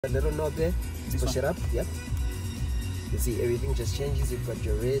A little knob there, push it up, yep. You see everything just changes. You've got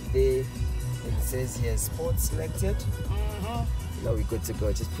your red there, and it says here sports selected. Now we're good to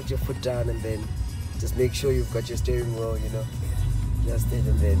go. Just put your foot down and then just make sure you've got your steering wheel, you know, just it,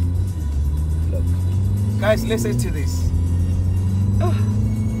 and then look. Guys, listen to this.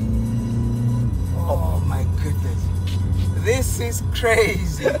 Oh my goodness. This is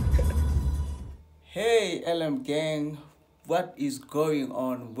crazy. Hey LM gang, what is going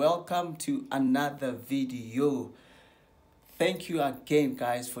on? Welcome to another video. Thank you again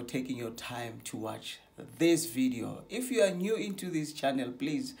guys for taking your time to watch this video. If you are new into this channel,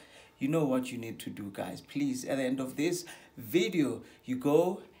 please, you know what you need to do guys. Please, at the end of this video, you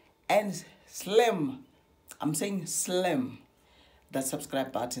go and slam that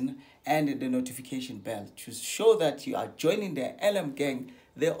subscribe button and the notification bell to show that you are joining the LM gang,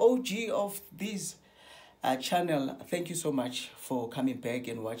 the OG of this channel. Thank you so much for coming back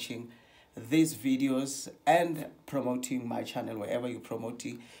and watching these videos and promoting my channel wherever you're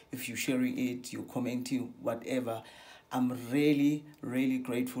promoting. If you're sharing it, you're commenting, whatever, I'm really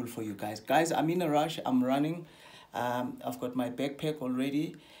grateful for you guys. I'm in a rush. I'm running. I've got my backpack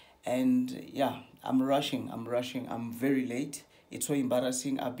already, and yeah, I'm rushing. I'm very late. It's so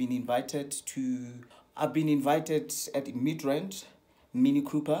embarrassing. I've been invited at Midrand Mini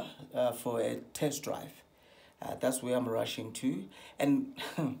Cooper for a test drive. That's where I'm rushing to. And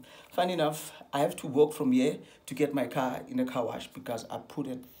funny enough, I have to walk from here to get my car in a car wash because I put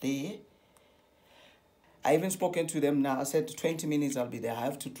it there. I even spoken to them now. I said 20 minutes I'll be there. I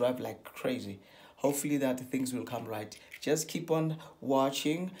have to drive like crazy. Hopefully that things will come right. Just keep on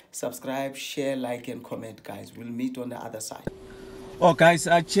watching, subscribe, share, like, and comment, guys. We'll meet on the other side. Oh, guys,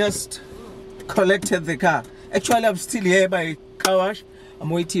 I just collected the car. Actually, I'm still here by car wash. I'm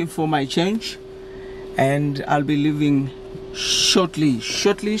waiting for my change, and I'll be leaving shortly.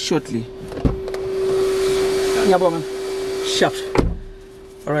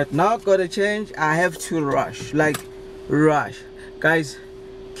 All right, now got a change. I have to rush, guys.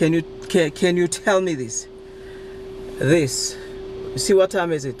 Can you tell me this? You see what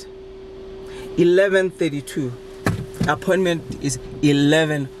time is it? 11:32. Appointment is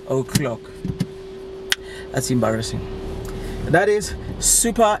 11 o'clock. That's embarrassing. That is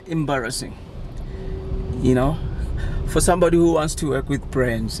super embarrassing, you know, for somebody who wants to work with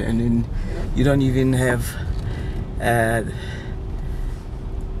brands, and then you don't even have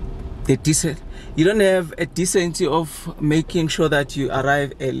you don't have a decency of making sure that you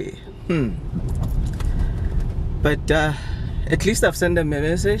arrive early. But at least I've sent them a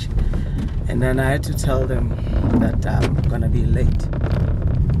message, and then I had to tell them that I'm gonna be late.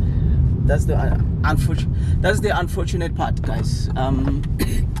 That's the unfortunate part, guys.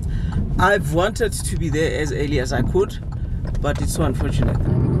 I've wanted to be there as early as I could, but it's so unfortunate.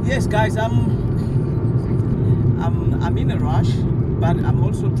 Yes, guys, I'm in a rush, but I'm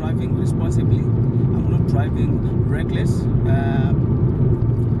also driving responsibly. I'm not driving reckless.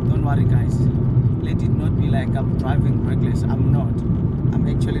 Don't worry, guys. Let it not be like I'm driving reckless. I'm not. I'm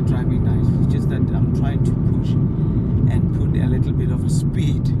actually driving nice. It's just that I'm trying to push and put a little bit of a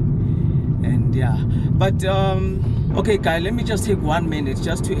speed. And yeah, but okay guys, let me just take 1 minute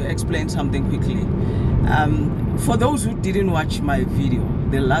just to explain something quickly. For those who didn't watch my video,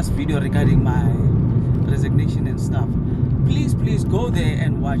 the last video regarding my resignation and stuff, please go there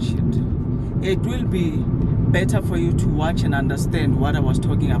and watch it. It will be better for you to watch and understand what I was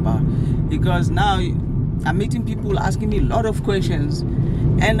talking about, because now I'm meeting people asking me a lot of questions,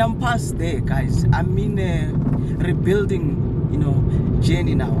 and I'm past there, guys. I'm in a rebuilding, you know,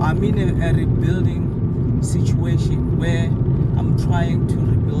 journey now. I'm in a rebuilding situation where I'm trying to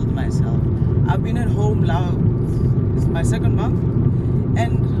rebuild myself. I've been at home now, it's my 2nd month,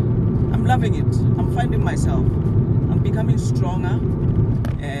 and I'm loving it. I'm finding myself. I'm becoming stronger.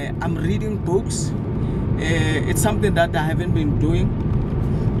 I'm reading books. It's something that I haven't been doing,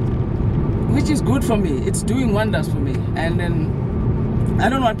 which is good for me. It's doing wonders for me. And then I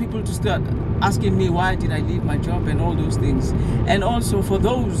don't want people to start asking me why did I leave my job and all those things. And also for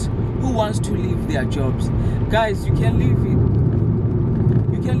those who wants to leave their jobs, guys, you can leave it.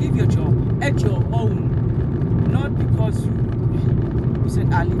 You can leave your job at your own, not because you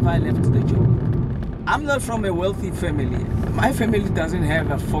said I left the job. I'm not from a wealthy family. My family doesn't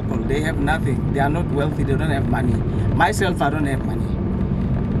have a focal. They have nothing. They are not wealthy. They don't have money. Myself, I don't have money.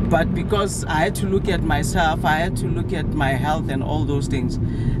 But because I had to look at myself, I had to look at my health and all those things.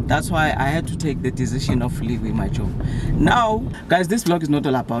 That's why I had to take the decision of leaving my job. Now, guys, this vlog is not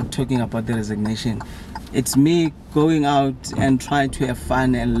all about talking about the resignation. It's me going out and trying to have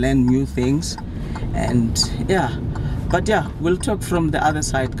fun and learn new things. And yeah, But yeah, we'll talk from the other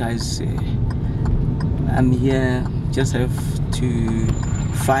side, guys. I'm here, just have to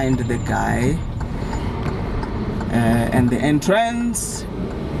find the guy and the entrance,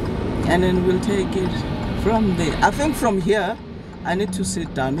 and then we'll take it from there. I think from here I need to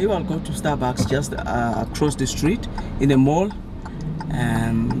sit down. Maybe I'll go to Starbucks just across the street in the mall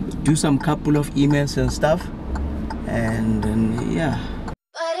and do some couple of emails and stuff, and then yeah.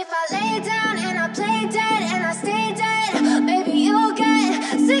 But if I lay down and I play dead and I stay dead, maybe you'll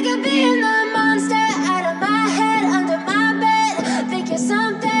get sick of being the monster out of my head, under my bed, thinking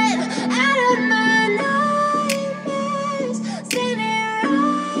something out of my nightmares, standing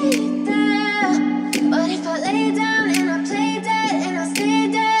right there. But if I lay down and I play dead and I stay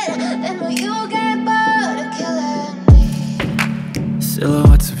dead, then will you get bored of killing me?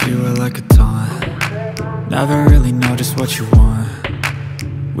 Silhouettes of you are like a taunt. Never really know just what you want.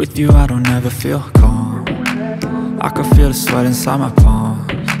 With you I don't ever feel calm. I can feel the sweat inside my palms.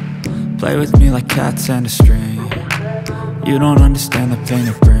 Play with me like cats and a string. You don't understand the pain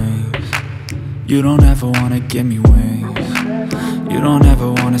it brings. You don't ever wanna give me wings. You don't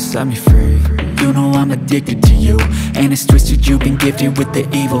ever wanna set me free. You know I'm addicted to you, and it's twisted, you've been gifted with the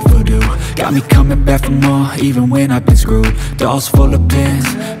evil voodoo. Got me coming back for more, even when I've been screwed. Dolls full of pins,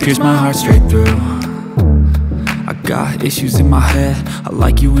 pierce my heart straight through. I got issues in my head, I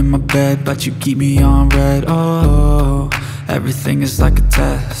like you in my bed, but you keep me on red. Oh, everything is like a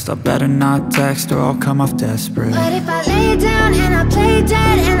test. I better not text or I'll come off desperate. But if I lay down and I play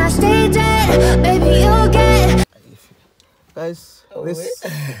dead and I stay dead, baby you'll get. Guys,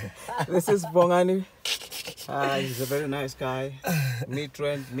 this is Bongani. He's a very nice guy.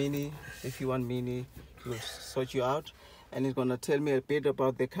 Mid-trend, mini. If you want mini, he'll sort you out. And he's gonna tell me a bit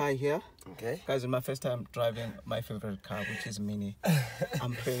about the car here. Okay. Guys, it's my first time driving my favorite car, which is mini.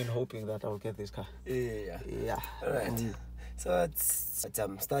 I'm praying and hoping that I'll get this car. Yeah. All right. So it's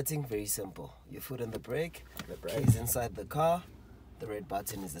starting very simple. Your foot on the brake, keys inside the car, the red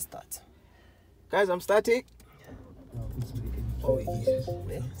button is the start. Guys, I'm starting. Oh yes.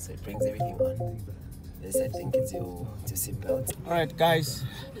 Yeah, so it brings everything on. This I think it's your seatbelt. Alright guys,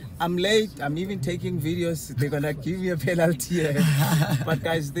 I'm late. I'm even taking videos. They're gonna give me a penalty here. But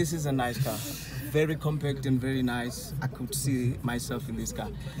guys, this is a nice car. Very compact and very nice. I could see myself in this car.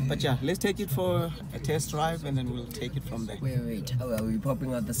 But yeah, let's take it for a test drive and then we'll take it from there. Wait. Oh, are we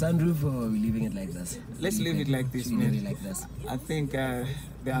popping out the sunroof or are we leaving it like this? Let's leave it like this, man. Leave it like this. I think the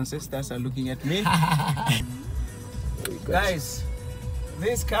ancestors are looking at me. Guys,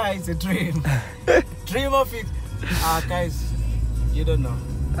 this car is a dream. Dream of it. Guys, you don't know.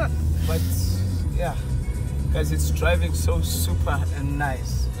 But yeah, guys, it's driving so super and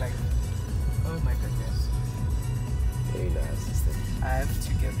nice. Like, oh my goodness. Very nice system. I have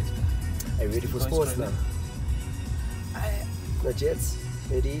to get this car. Are you ready for sports now? Not yet.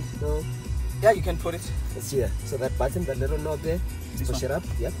 Ready? No? Yeah, you can put it. Let's see. So that button, that little knob there, push it up.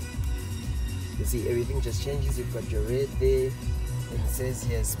 Yep. You see everything just changes. You've got your red there. And it says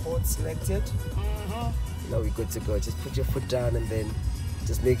here sports selected. Now we're good to go. Just put your foot down and then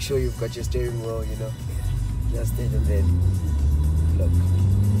just make sure you've got your steering wheel, you know, adjusted, and then look.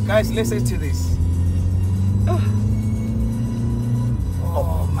 Guys, listen to this.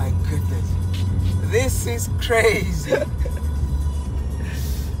 Oh my goodness. This is crazy.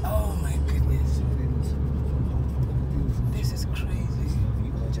 Oh my goodness. This is crazy.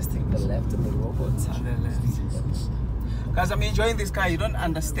 Just take the left and the robots. On the left. Guys, I'm enjoying this car, you don't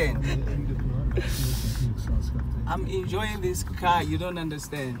understand. I'm enjoying this car, you don't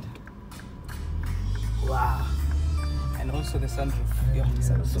understand. Wow. And also the sunroof. Yeah, The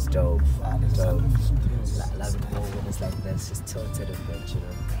sunroof is dope. the Dope. sunroof. Love it more when it's like this, just tilted a bit, you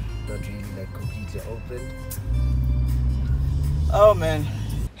know. Not really like completely open. Oh man.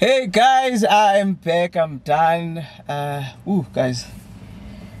 Hey guys, I'm back, I'm done. Guys,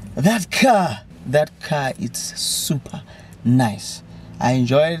 that car, it's super nice. I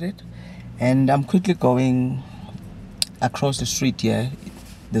enjoyed it, and I'm quickly going across the street here.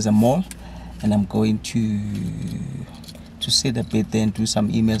 There's a mall, and I'm going to sit a bit there and do some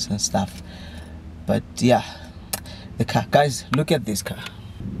emails and stuff. But yeah, the car, guys, look at this car.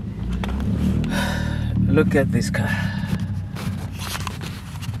 Look at this car.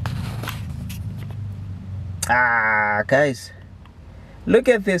 Guys, look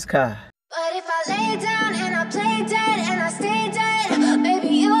at this car. But if I lay down and I play dead and I stay dead, maybe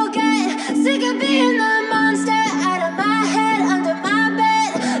you'll get sick of being the monster out of my head, under my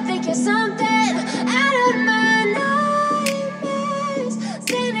bed, thinking something out of my nightmares,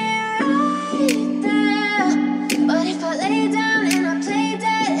 standing right there. But if I lay down and I play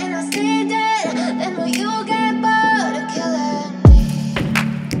dead and I stay dead, then will you get bored of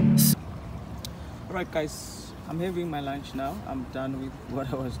Alright guys, I'm having my lunch now. I'm done with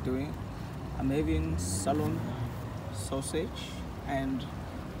what I was doing. I'm having salon sausage and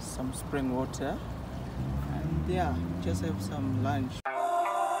some spring water, and yeah, just have some lunch.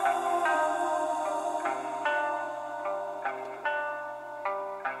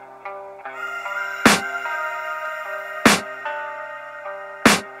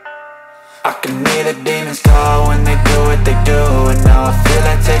 I can hear the demons call when they do what they do, and now I feel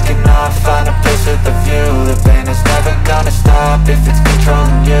like taking off, find a place with a view. The pain is never gonna stop if it's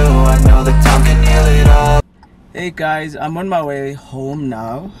controlling you. I know that time can heal it all. Hey guys, I'm on my way home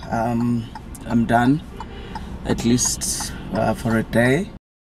now. I'm done, at least for a day.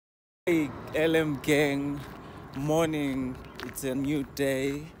 Hey LM gang, morning, it's a new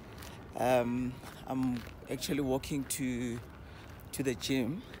day. I'm actually walking to the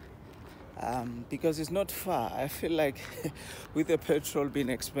gym. Because it's not far. I feel like with the petrol being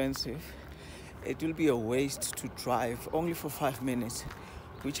expensive, it will be a waste to drive only for 5 minutes,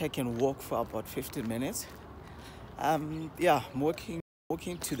 which I can walk for about 15 minutes. Yeah, I'm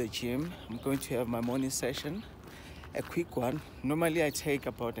walking to the gym. I'm going to have my morning session, a quick one. Normally I take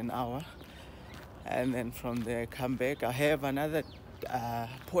about an hour, and then from there I come back. I have another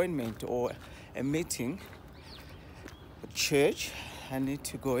appointment or a meeting at church. I need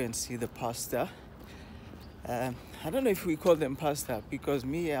to go and see the pastor. I don't know if we call them pastor, because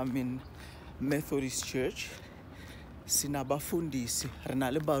me, I'm in Methodist church. Sinabafundisi,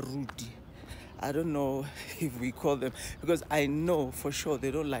 Renalebarudi. I don't know if we call them, because I know for sure they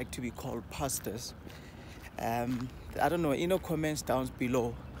don't like to be called pastors. I don't know, in the comments down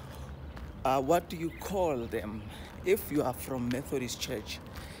below, what do you call them? If you are from Methodist church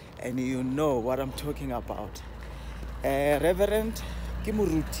and you know what I'm talking about. Reverend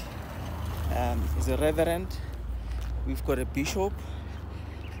Kimuruti is a reverend. We've got a bishop.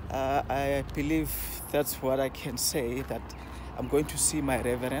 I believe that's what I can say, that I'm going to see my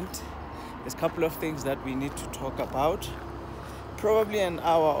reverend. There's a couple of things that we need to talk about. Probably an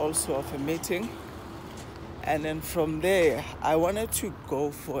hour also of a meeting. And then from there, I wanted to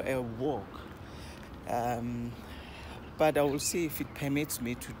go for a walk. But I will see if it permits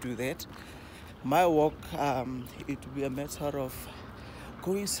me to do that. My walk, it will be a matter of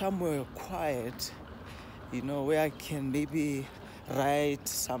going somewhere quiet, you know, where I can maybe write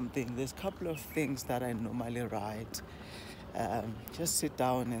something. There's a couple of things that I normally write. Just sit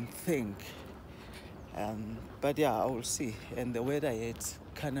down and think. But yeah, I will see. And the weather, it's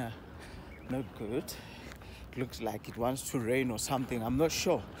kind of not good. It looks like it wants to rain or something. I'm not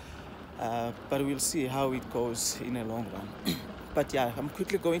sure. But we'll see how it goes in a long run. But yeah, I'm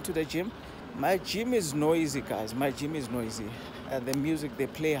quickly going to the gym. My gym is noisy, guys. My gym is noisy. The music, they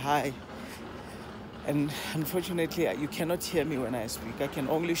play high. And unfortunately, you cannot hear me when I speak. I can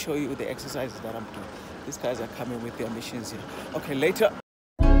only show you the exercises that I'm doing. These guys are coming with their machines here. Okay, later.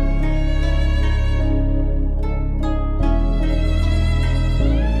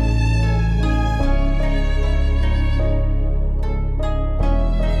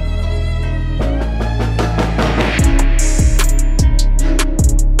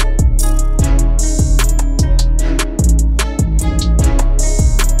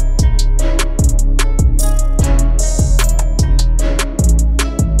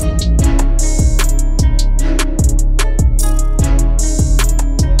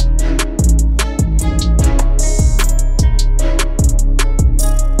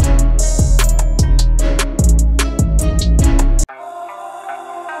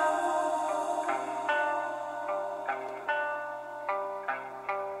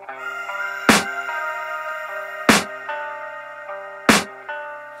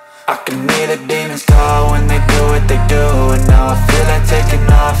 I can hear the demons call when they do what they do, and now I feel like taking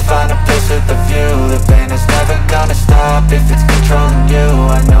off, find a place with a view. The pain is never gonna stop if it's controlling you.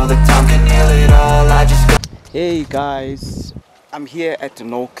 I know that time can heal it all, I just got... Hey guys, I'm here at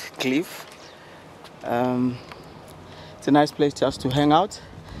an oak cliff. It's a nice place just to hang out.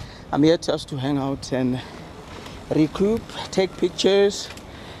 I'm here just to hang out and recoup, take pictures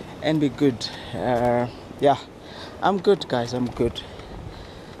and be good. Yeah, I'm good guys, I'm good.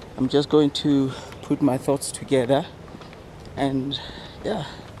 I'm just going to put my thoughts together and yeah,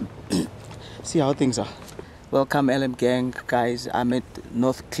 see how things are. Welcome LM Gang guys. I'm at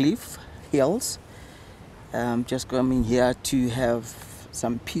North Cliff Hills. I'm just coming here to have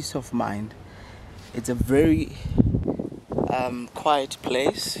some peace of mind. It's a very quiet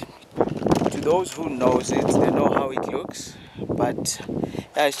place. To those who knows it, they know how it looks, but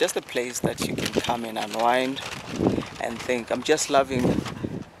yeah, it's just a place that you can come and unwind and think. I'm just loving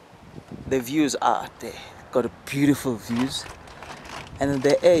the views out there. Got beautiful views, and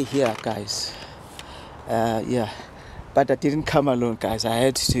the air here guys, Yeah, but I didn't come alone, guys. I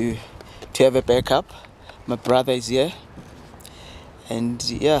had to have a backup. My brother is here, and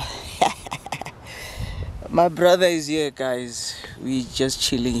yeah, my brother is here, guys. We just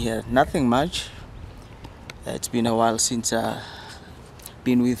chilling here, nothing much. It's been a while since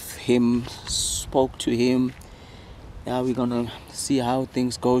been with him, spoke to him. Now we're gonna see how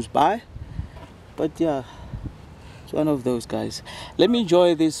things goes by, but yeah, it's one of those, guys. Let me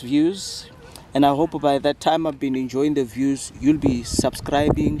enjoy these views, and I hope by that time I've been enjoying the views, you'll be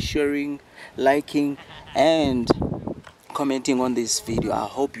subscribing, sharing, liking, and commenting on this video. I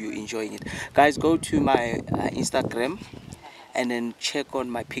hope you're enjoying it, guys. Go to my Instagram and then check on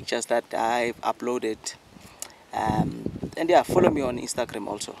my pictures that I've uploaded, and yeah, follow me on Instagram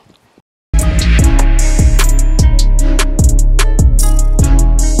also.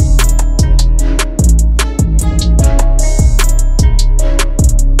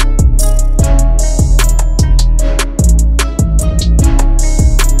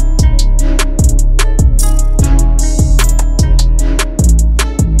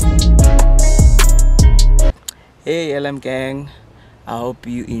 Hey LM gang, I hope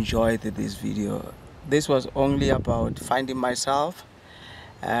you enjoyed this video. This was only about finding myself,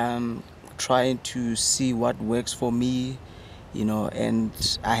 trying to see what works for me, you know, and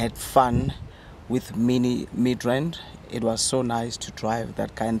I had fun with mini mid-range. It was so nice to drive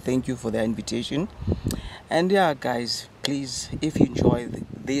that kind. Thank you for the invitation. And yeah, guys, please, if you enjoyed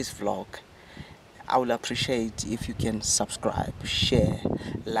this vlog, I will appreciate if you can subscribe, share,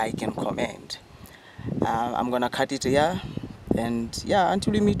 like, and comment. I'm gonna cut it here, and yeah,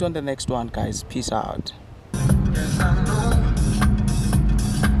 until we meet on the next one, guys, peace out.